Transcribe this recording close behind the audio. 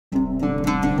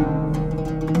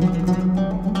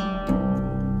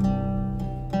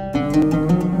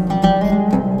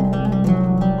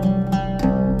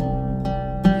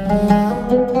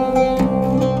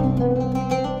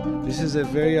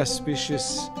very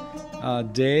auspicious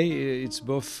day. It's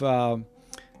both.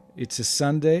 It's a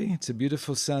Sunday. It's a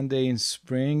beautiful Sunday in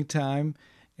springtime,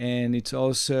 and it's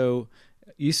also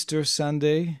Easter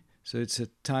Sunday. So it's a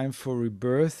time for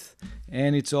rebirth,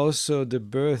 and it's also the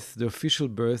official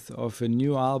birth of a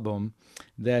new album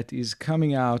that is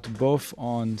coming out both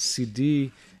on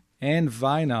CD and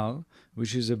vinyl,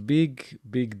 which is a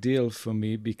big deal for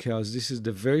me because this is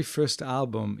the very first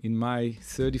album in my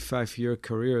 35-year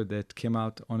career that came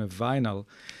out on a vinyl,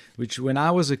 which when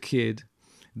I was a kid,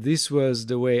 this was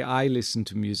the way I listened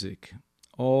to music.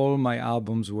 All my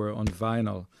albums were on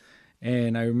vinyl.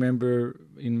 And I remember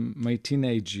in my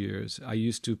teenage years, I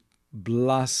used to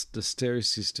blast the stereo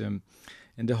system,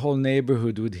 and the whole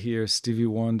neighborhood would hear Stevie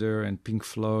Wonder and Pink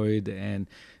Floyd and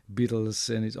Beatles,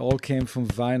 and it all came from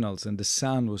vinyls, and the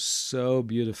sound was so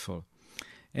beautiful.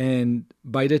 And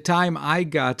by the time I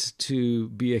got to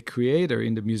be a creator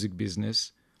in the music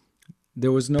business,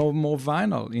 there was no more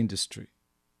vinyl industry.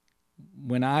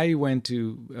 When I went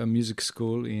to a music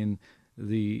school in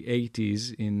the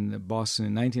 80s in Boston,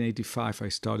 in 1985, I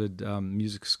started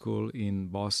music school in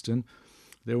Boston.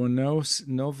 There were no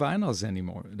vinyls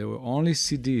anymore. There were only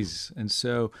CDs. And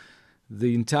so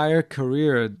the entire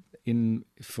career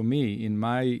for me, in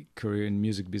my career in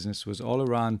music business, was all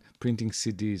around printing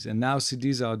CDs. And now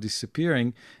CDs are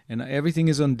disappearing and everything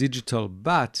is on digital.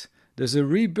 But there's a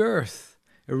rebirth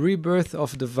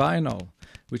of the vinyl,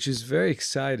 which is very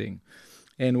exciting.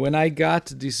 And when I got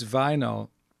this vinyl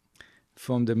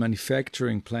from the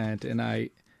manufacturing plant and I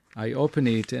opened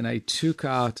it and I took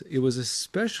out, it was a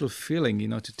special feeling,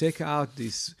 to take out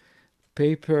this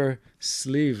paper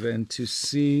sleeve and to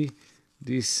see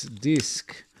this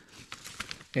disc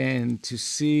and to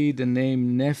see the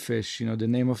name Nefesh, the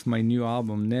name of my new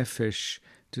album, Nefesh,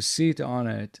 to see it on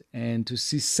it and to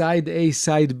see side A,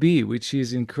 side B, which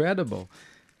is incredible.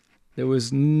 There was,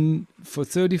 for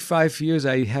 35 years,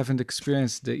 I haven't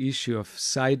experienced the issue of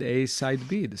side A, side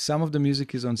B. Some of the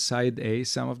music is on side A,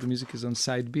 some of the music is on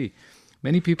side B.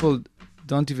 Many people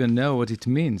don't even know what it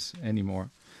means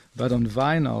anymore. But on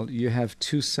vinyl, you have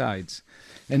two sides.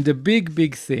 And the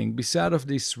big thing, beside of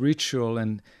this ritual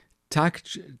and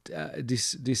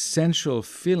this sensual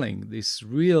feeling, this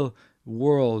real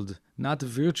world, not the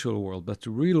virtual world, but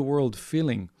the real world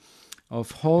feeling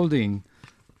of holding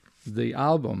the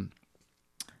album,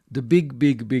 the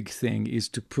big thing is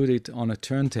to put it on a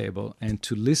turntable and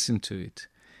to listen to it.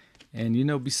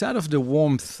 And beside of the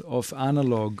warmth of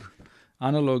analog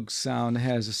sound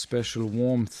has a special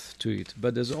warmth to it,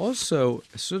 but there's also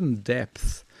a certain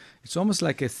depth. It's almost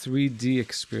like a 3D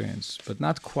experience, but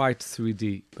not quite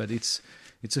 3D. But it's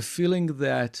a feeling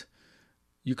that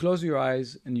you close your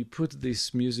eyes and you put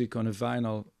this music on a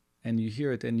vinyl and you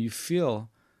hear it and you feel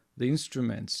the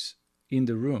instruments in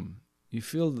the room. You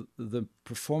feel the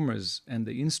performers and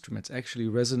the instruments actually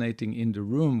resonating in the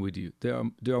room with you. There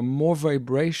are more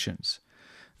vibrations.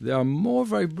 There are more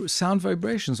sound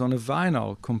vibrations on a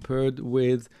vinyl compared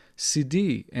with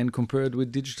CD and compared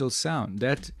with digital sound.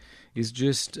 That is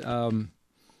just the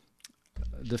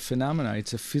phenomena.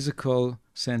 It's a physical,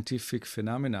 scientific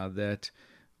phenomena that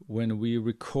when we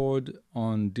record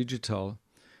on digital,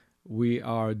 we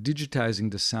are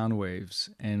digitizing the sound waves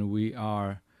and we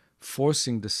are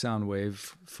forcing the sound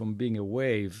wave from being a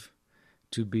wave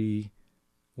to be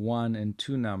 1 and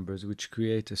 2 numbers, which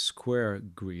create a square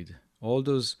grid. All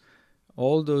those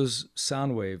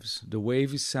sound waves, the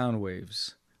wavy sound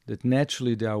waves, that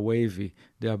naturally they are wavy,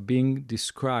 they are being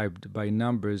described by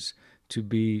numbers to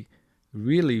be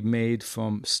really made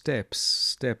from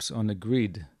steps on a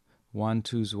grid. 1,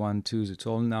 2s, 1, 2s, it's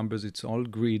all numbers, it's all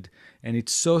grid, and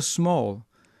it's so small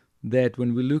that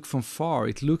when we look from far,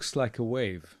 it looks like a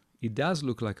wave. It does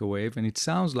look like a wave and it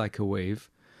sounds like a wave,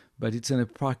 but it's an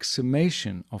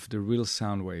approximation of the real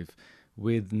sound wave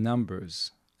with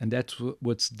numbers. And that's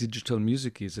what digital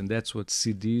music is, and that's what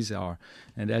CDs are.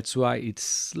 And that's why it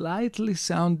slightly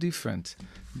sounds different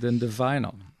than the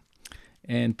vinyl.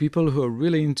 And people who are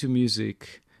really into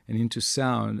music and into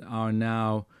sound are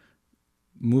now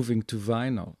moving to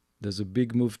vinyl. There's a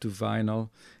big move to vinyl,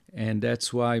 and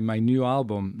that's why my new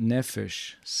album,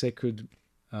 Nefesh, Sacred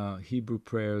Hebrew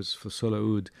Prayers for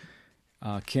Solo Oud,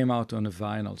 came out on a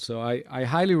vinyl. So I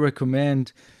highly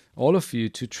recommend all of you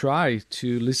to try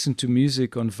to listen to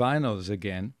music on vinyls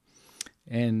again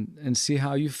and see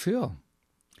how you feel.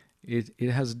 It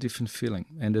has a different feeling,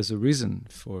 and there's a reason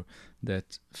for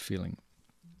that feeling.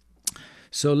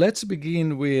 So let's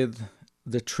begin with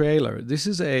the trailer. This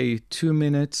is a 2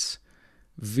 minutes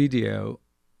video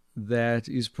that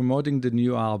is promoting the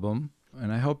new album,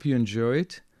 and I hope you enjoy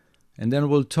it. And then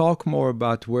we'll talk more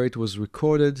about where it was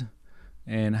recorded,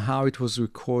 and how it was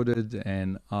recorded,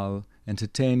 and I'll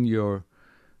entertain your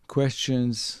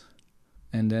questions,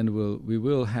 and then we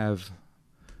will have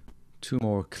 2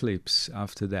 more clips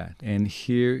after that. And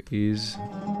here is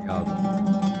the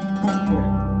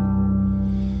album.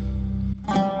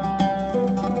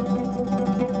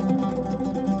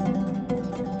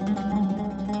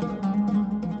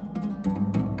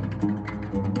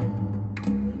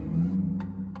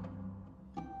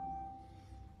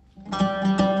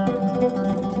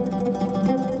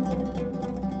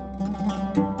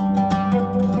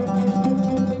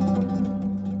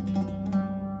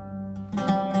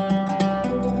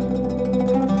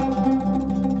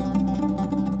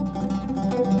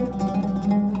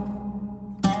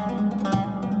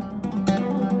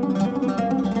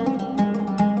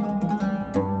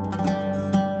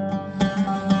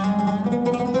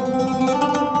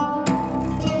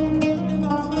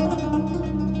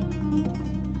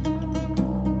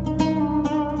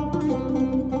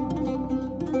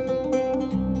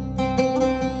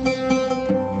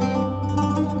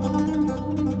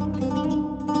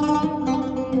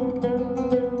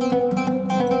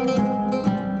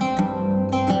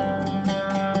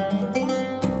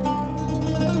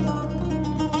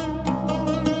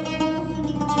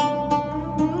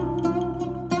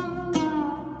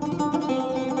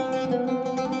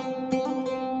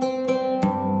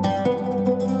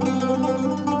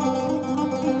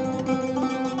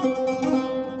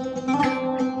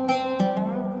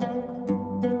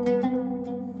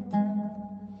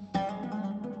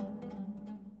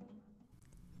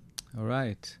 All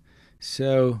right.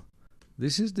 So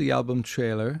this is the album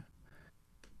trailer.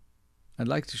 I'd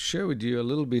like to share with you a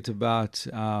little bit about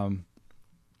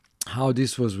how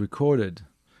this was recorded,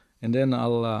 and then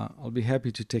I'll be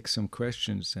happy to take some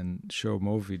questions and show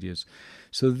more videos.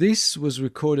 So this was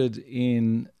recorded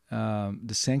in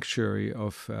the sanctuary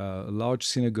of a large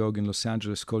synagogue in Los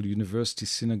Angeles called University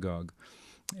Synagogue.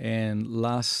 And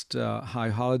last high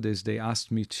holidays, they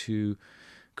asked me to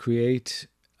create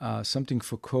something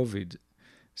for COVID,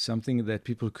 something that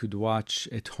people could watch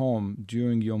at home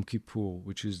during Yom Kippur,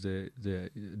 which is the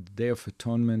Day of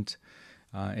Atonement,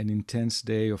 an intense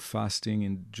day of fasting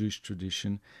in Jewish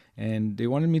tradition. And they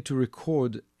wanted me to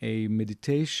record a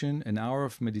meditation, an hour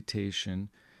of meditation,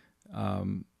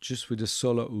 just with a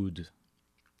Solo Oud,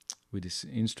 with this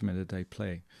instrument that I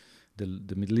play,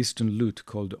 the Middle Eastern lute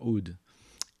called Oud.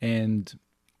 And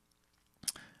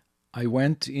I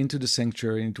went into the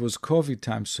sanctuary, and it was COVID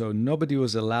time, so nobody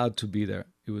was allowed to be there.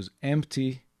 It was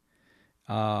empty.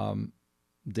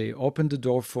 They opened the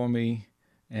door for me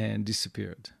and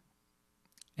disappeared.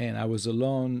 And I was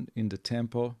alone in the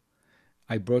temple.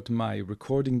 I brought my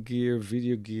recording gear,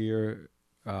 video gear,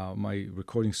 my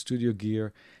recording studio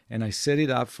gear, and I set it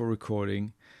up for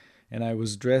recording. And I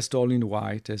was dressed all in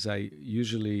white, as I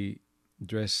usually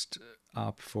dressed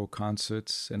up for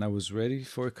concerts, and I was ready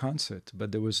for a concert,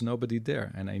 but there was nobody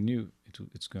there, and I knew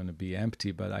it's going to be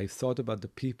empty. But I thought about the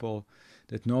people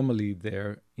that normally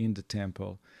there in the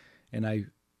temple, and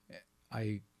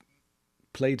I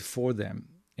played for them,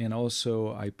 and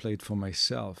also I played for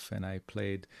myself, and I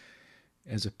played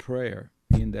as a prayer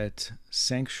in that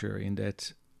sanctuary, in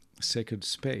that sacred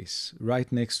space,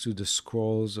 right next to the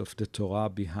scrolls of the Torah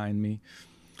behind me.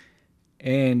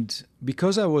 And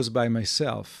because I was by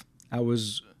myself, I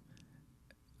was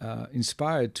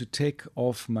inspired to take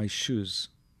off my shoes.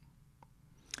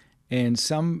 And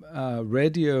some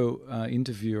radio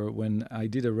interviewer, when I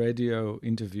did a radio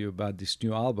interview about this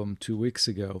new album 2 weeks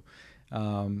ago,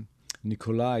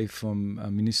 Nikolai from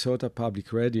Minnesota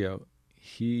Public Radio,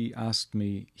 he asked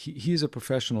me, he's a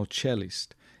professional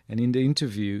cellist, and in the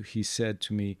interview he said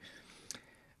to me,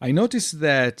 I noticed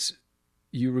that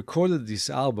you recorded this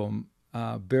album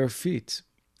bare feet,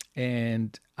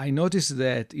 and I noticed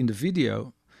that in the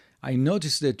video, I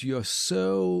noticed that you're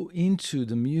so into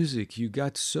the music. You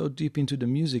got so deep into the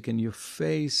music, and your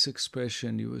face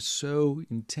expression, you were so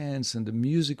intense, and the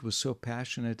music was so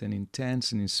passionate and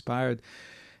intense and inspired.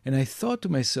 And I thought to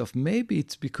myself, maybe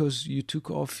it's because you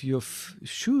took off your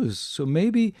shoes. So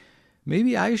maybe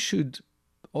I should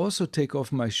also take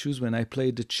off my shoes when I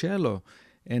play the cello,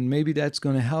 and maybe that's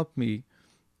going to help me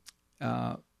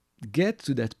get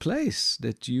to that place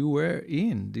that you were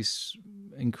in, this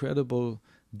incredible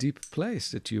deep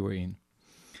place that you were in.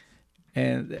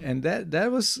 And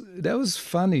that was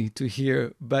funny to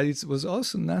hear, but it was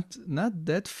also not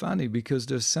that funny, because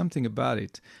there's something about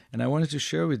it, and I wanted to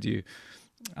share with you.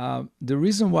 The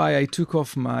reason why I took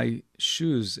off my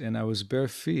shoes and I was bare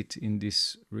feet in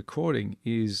this recording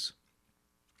is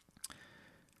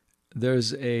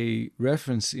there's a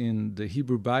reference in the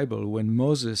Hebrew Bible when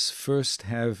Moses first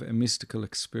have a mystical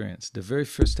experience. The very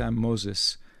first time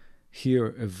Moses hear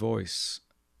a voice,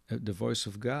 the voice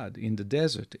of God in the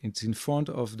desert. It's in front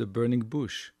of the burning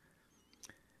bush.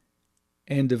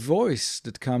 And the voice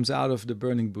that comes out of the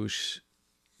burning bush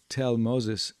tell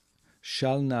Moses,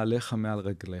 Shal na'alecha me'al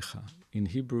reglecha. In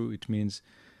Hebrew it means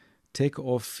take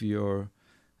off your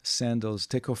sandals,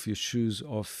 take off your shoes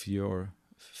off your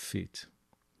feet.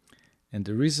 And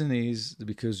the reason is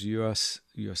because you are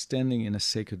standing in a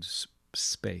sacred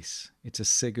space. It's a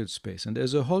sacred space. And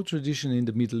there's a whole tradition in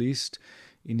the Middle East,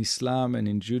 in Islam and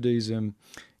in Judaism,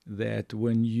 that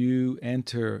when you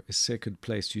enter a sacred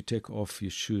place, you take off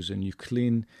your shoes and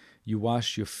you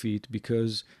wash your feet,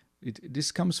 because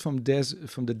this comes from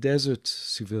the desert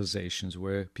civilizations,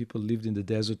 where people lived in the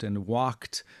desert and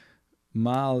walked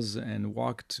miles and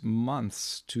walked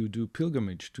months to do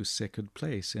pilgrimage to sacred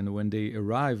place. And when they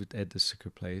arrived at the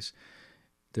sacred place,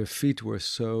 their feet were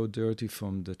so dirty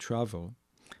from the travel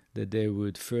that they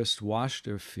would first wash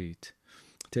their feet,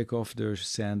 take off their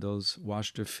sandals,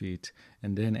 wash their feet,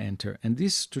 and then enter. And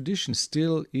this tradition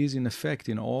still is in effect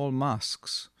in all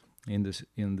mosques in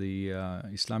the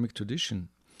Islamic tradition.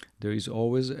 There is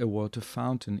always a water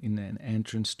fountain in an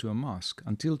entrance to a mosque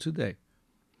until today.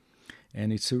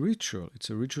 And it's a ritual. It's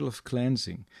a ritual of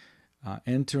cleansing,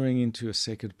 entering into a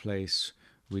sacred place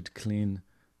with clean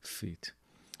feet.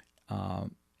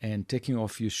 And taking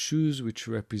off your shoes, which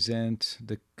represent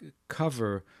the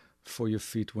cover for your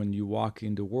feet when you walk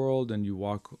in the world and you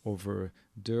walk over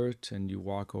dirt and you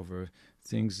walk over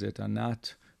things that are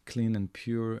not clean and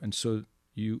pure. And so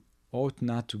you ought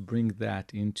not to bring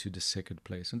that into the sacred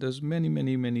place. And there's many,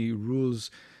 many, many rules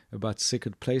about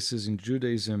sacred places in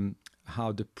Judaism,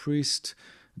 how the priest,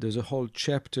 there's a whole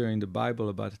chapter in the Bible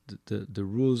about the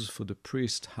rules for the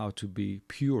priest, how to be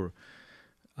pure,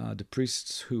 the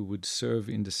priests who would serve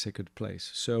in the sacred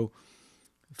place. So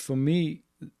for me,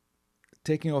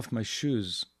 taking off my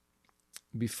shoes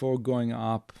before going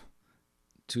up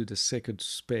to the sacred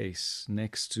space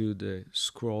next to the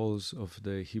scrolls of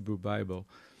the Hebrew Bible,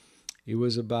 it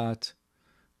was about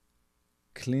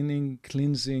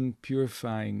cleansing,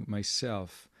 purifying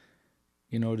myself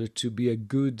in order to be a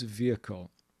good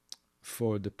vehicle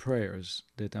for the prayers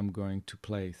that I'm going to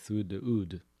play through the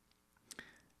Oud.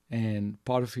 And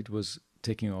part of it was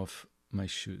taking off my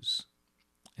shoes.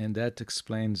 And that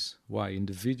explains why in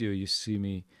the video you see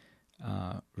me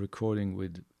recording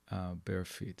with bare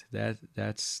feet.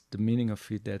 That's the meaning of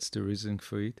it. That's the reason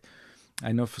for it.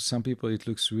 I know for some people it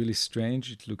looks really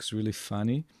strange. It looks really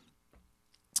funny.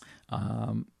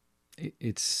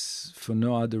 It's for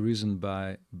no other reason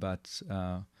but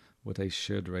what I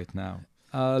shared right now.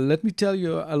 Let me tell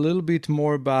you a little bit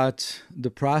more about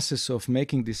the process of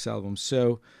making this album.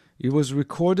 So it was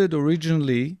recorded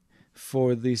originally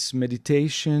for this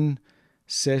meditation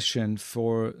session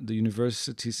for the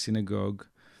University Synagogue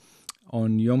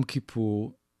on Yom Kippur,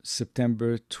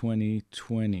 September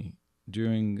 2020,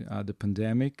 during the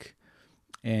pandemic.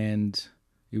 And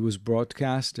it was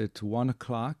broadcast at 1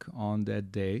 o'clock on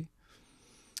that day.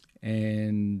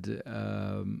 And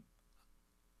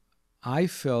I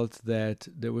felt that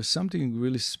there was something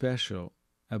really special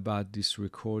about this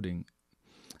recording.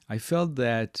 I felt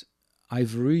that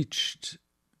I've reached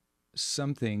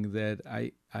something that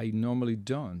I normally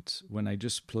don't when I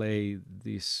just play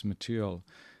this material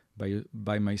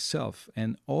by myself.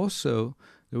 And also,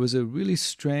 there was a really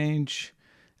strange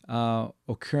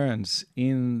occurrence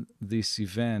in this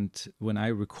event when I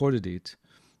recorded it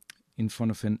in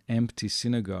front of an empty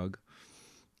synagogue.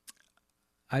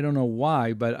 I don't know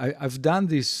why, but I've done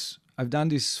this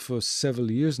for several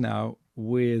years now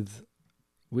with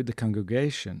the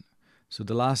congregation. So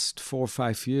the last 4 or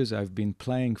 5 years I've been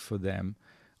playing for them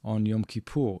on Yom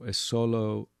Kippur, a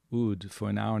solo Oud for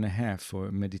an hour and a half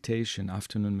for meditation,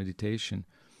 afternoon meditation.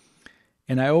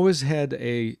 And I always had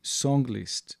a song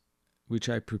list which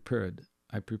I prepared.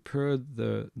 I prepared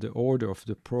the order of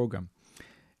the program.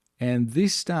 And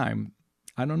this time,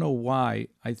 I don't know why,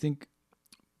 I think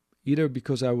either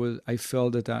because I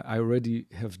felt that I already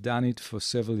have done it for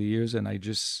several years and I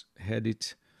just had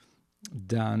it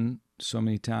done so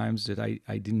many times that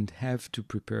I didn't have to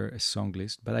prepare a song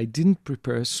list, but I didn't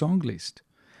prepare a song list.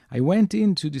 I went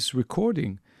into this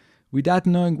recording without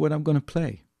knowing what I'm going to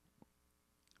play.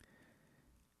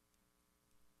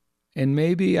 And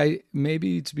maybe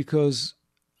it's because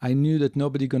I knew that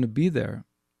nobody's going to be there.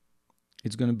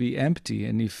 It's going to be empty.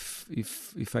 And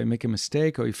if I make a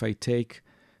mistake or if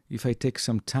if I take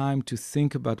some time to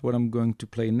think about what I'm going to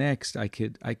play next, I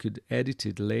could edit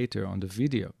it later on the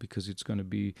video, because it's going to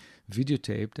be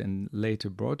videotaped and later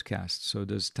broadcast. So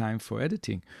there's time for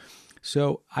editing.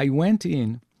 So I went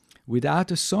in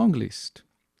without a song list,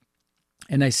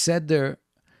 and I sat there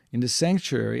in the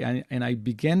sanctuary, and I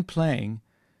began playing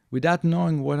without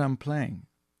knowing what I'm playing.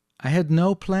 I had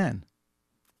no plan.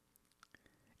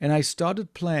 And I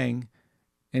started playing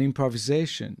an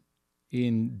improvisation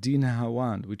in Din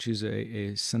Hawan, which is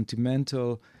a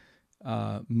sentimental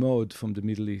mode from the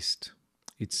Middle East.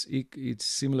 It's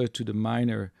similar to the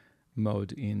minor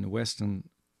mode in Western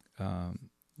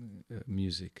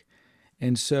music.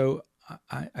 And so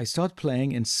I start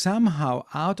playing, and somehow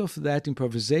out of that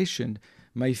improvisation,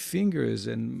 my fingers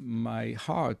and my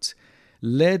heart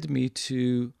led me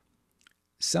to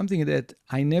something that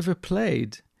I never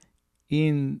played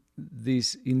in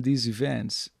these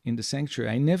events in the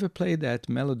sanctuary. I never played that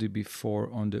melody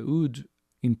before on the oud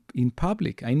in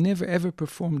public. I never ever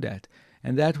performed that.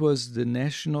 And that was the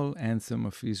national anthem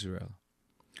of Israel,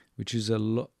 which is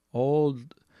a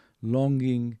old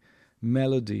longing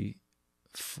melody,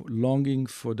 longing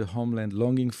for the homeland,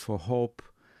 longing for hope,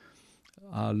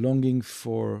 longing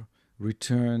for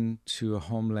return to a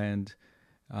homeland.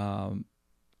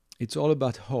 It's all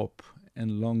about hope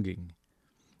and longing.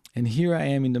 And here I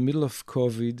am in the middle of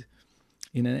COVID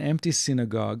in an empty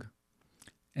synagogue,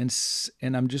 and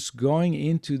I'm just going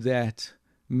into that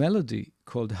melody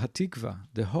called Hatikva,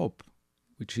 the hope,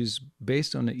 which is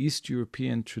based on an East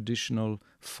European traditional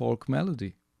folk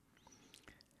melody.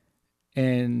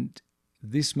 And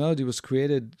this melody was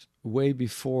created way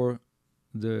before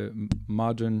the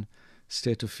modern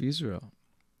state of Israel.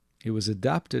 It was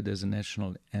adopted as a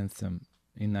national anthem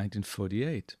in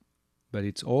 1948. But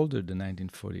it's older than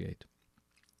 1948.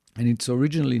 And it's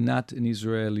originally not an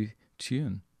Israeli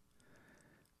tune.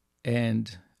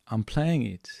 And I'm playing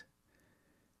it.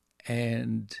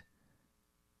 And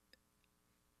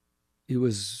it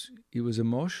was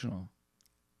emotional.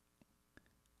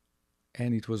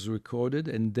 And it was recorded.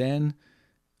 And then,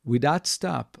 without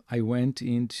stop, I went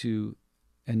into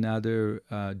another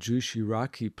Jewish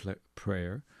Iraqi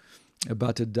prayer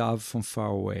about a dove from far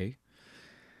away.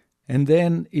 And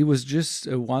then it was just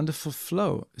a wonderful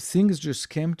flow. Things just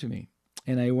came to me.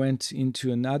 And I went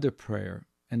into another prayer,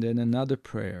 and then another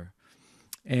prayer.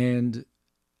 And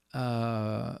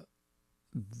there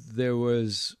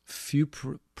was few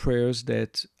prayers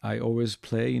that I always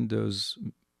play in those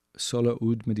Solo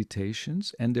Oud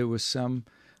meditations. And there were some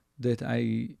that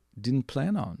I didn't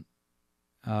plan on.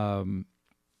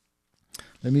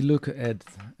 Let me look at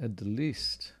the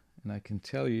list, and I can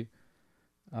tell you.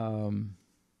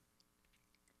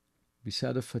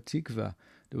 Beside of Hatikva,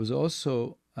 there was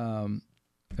also a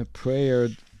prayer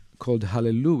called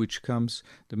Hallelu, which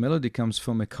the melody comes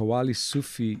from a Qawwali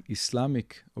Sufi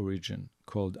Islamic origin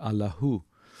called Allahu.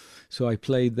 So I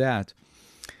played that.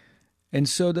 And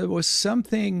so there was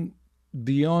something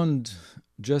beyond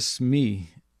just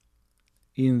me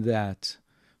in that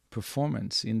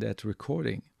performance, in that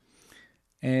recording.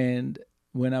 And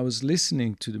when I was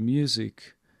listening to the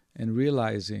music and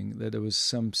realizing that there was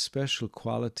some special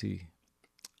quality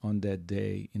on that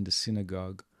day in the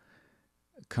synagogue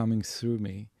coming through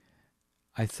me,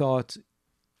 I thought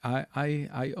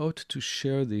I ought to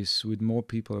share this with more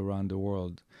people around the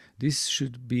world. This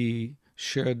should be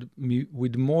shared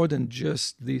with more than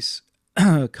just this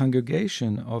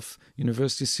congregation of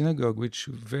University Synagogue, which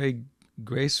very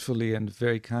gracefully and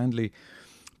very kindly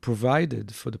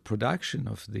provided for the production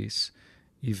of this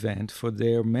event for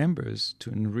their members, to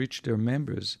enrich their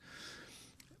members.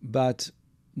 But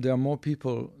there are more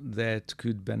people that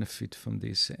could benefit from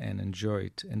this and enjoy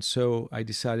it. And so I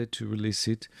decided to release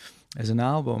it as an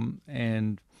album,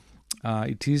 and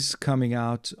it is coming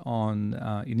out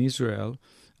in Israel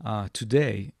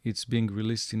today. It's being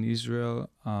released in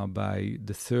Israel by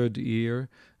the Third Ear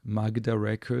Magda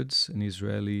Records, an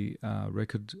Israeli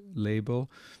record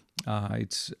label.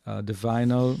 It's the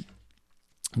vinyl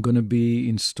going to be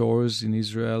in stores in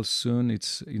Israel soon.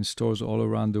 It's in stores all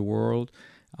around the world.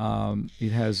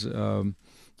 It has,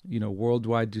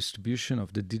 worldwide distribution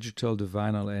of the digital, the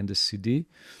vinyl, and the CD.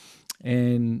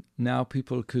 And now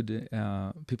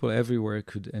people everywhere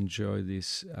could enjoy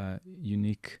this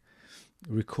unique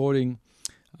recording.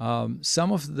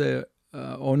 Some of the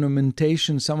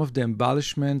ornamentation, some of the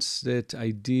embellishments that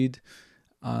I did,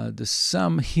 there's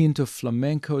some hint of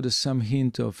flamenco, there's some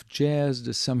hint of jazz,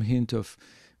 there's some hint of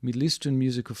Middle Eastern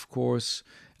music, of course.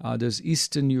 There's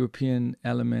Eastern European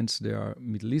elements, there are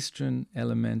Middle Eastern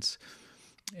elements,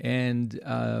 and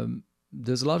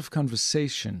there's a lot of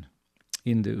conversation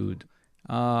in the oud.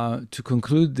 to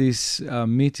conclude this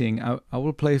meeting, I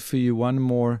will play for you one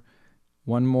more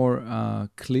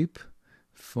clip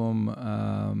from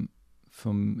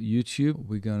YouTube.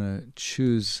 We're gonna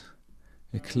choose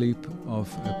a clip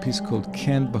of a piece called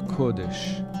Ken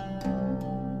Bakodesh.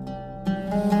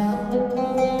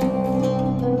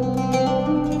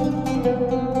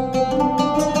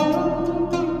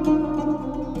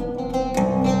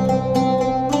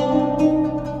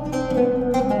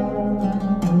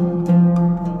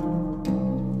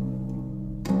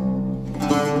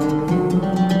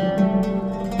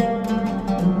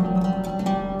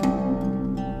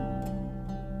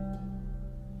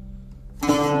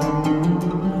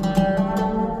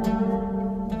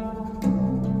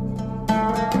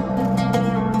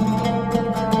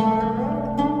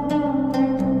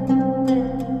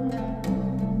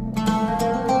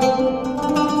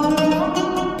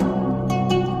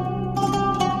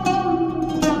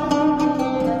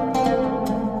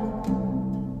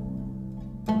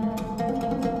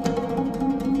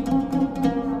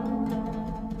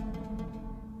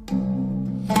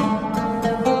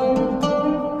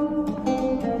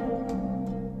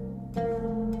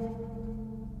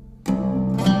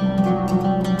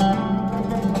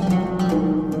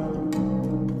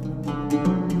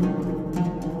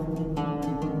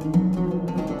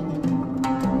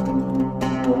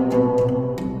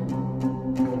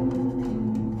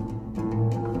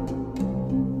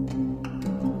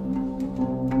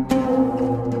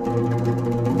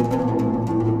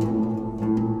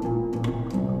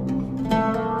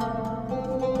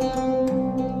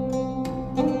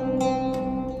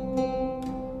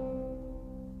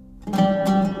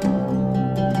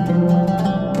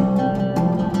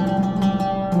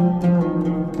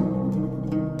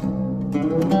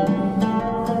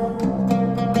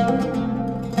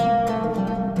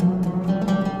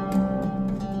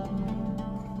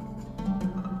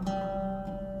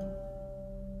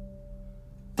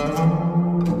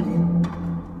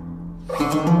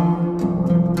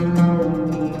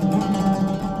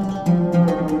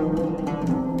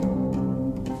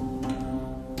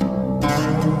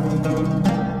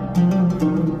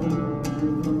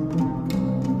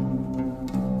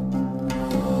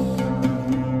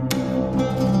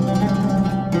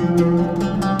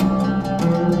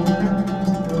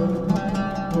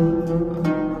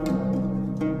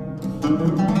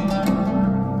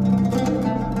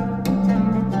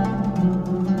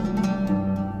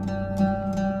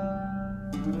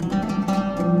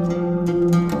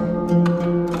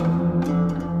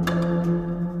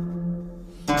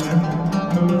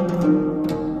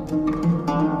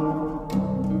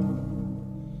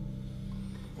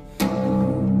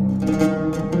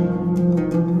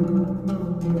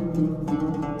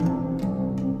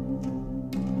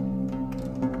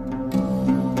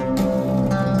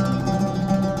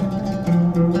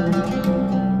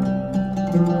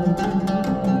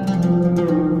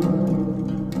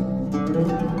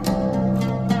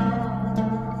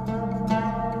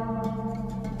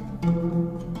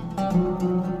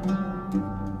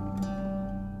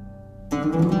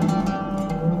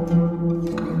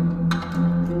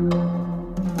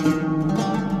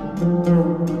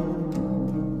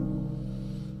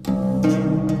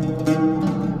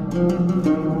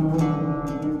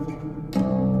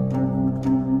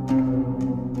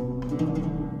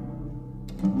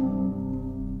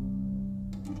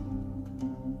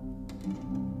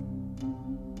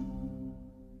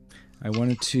 I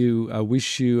wanted to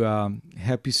wish you a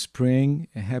happy spring,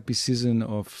 a happy season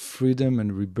of freedom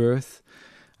and rebirth.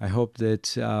 I hope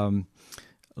that,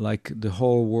 like the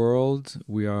whole world,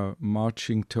 we are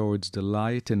marching towards the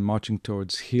light and marching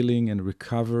towards healing and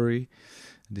recovery.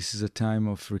 This is a time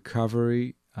of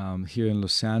recovery here in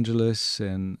Los Angeles,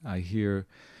 and I hear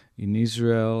in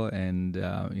Israel and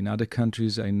in other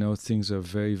countries. I know things are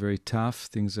very, very tough.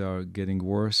 Things are getting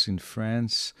worse in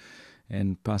France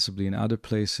and possibly in other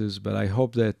places, but I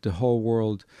hope that the whole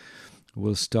world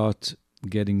will start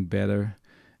getting better,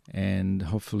 and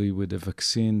hopefully with the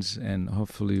vaccines, and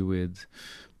hopefully with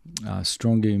a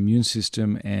stronger immune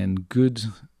system and good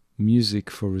music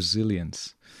for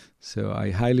resilience. So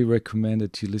I highly recommend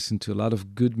that you listen to a lot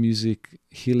of good music,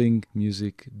 healing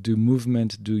music, do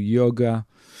movement, do yoga,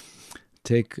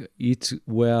 eat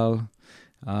well,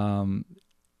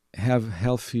 have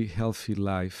healthy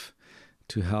life,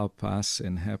 to help us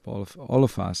and help all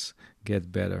of us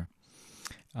get better.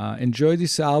 Enjoy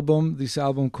this album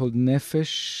called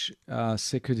Nefesh,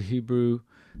 Sacred Hebrew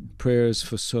Prayers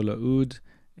for Solo Oud,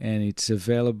 and it's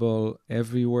available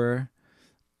everywhere.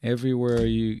 Everywhere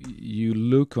you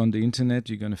look on the internet,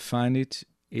 you're going to find it.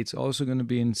 It's also going to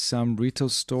be in some retail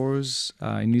stores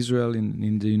in Israel,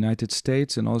 in the United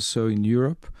States, and also in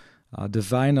Europe. The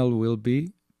vinyl will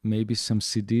be, maybe some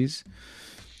CDs.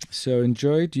 So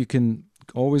enjoy it. You can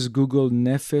always Google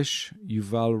Nefesh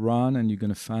Yuval Ron, and you're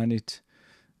going to find it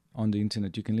on the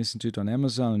internet. You can listen to it on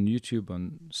Amazon, on YouTube,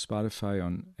 on Spotify,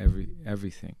 on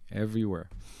everything, everywhere.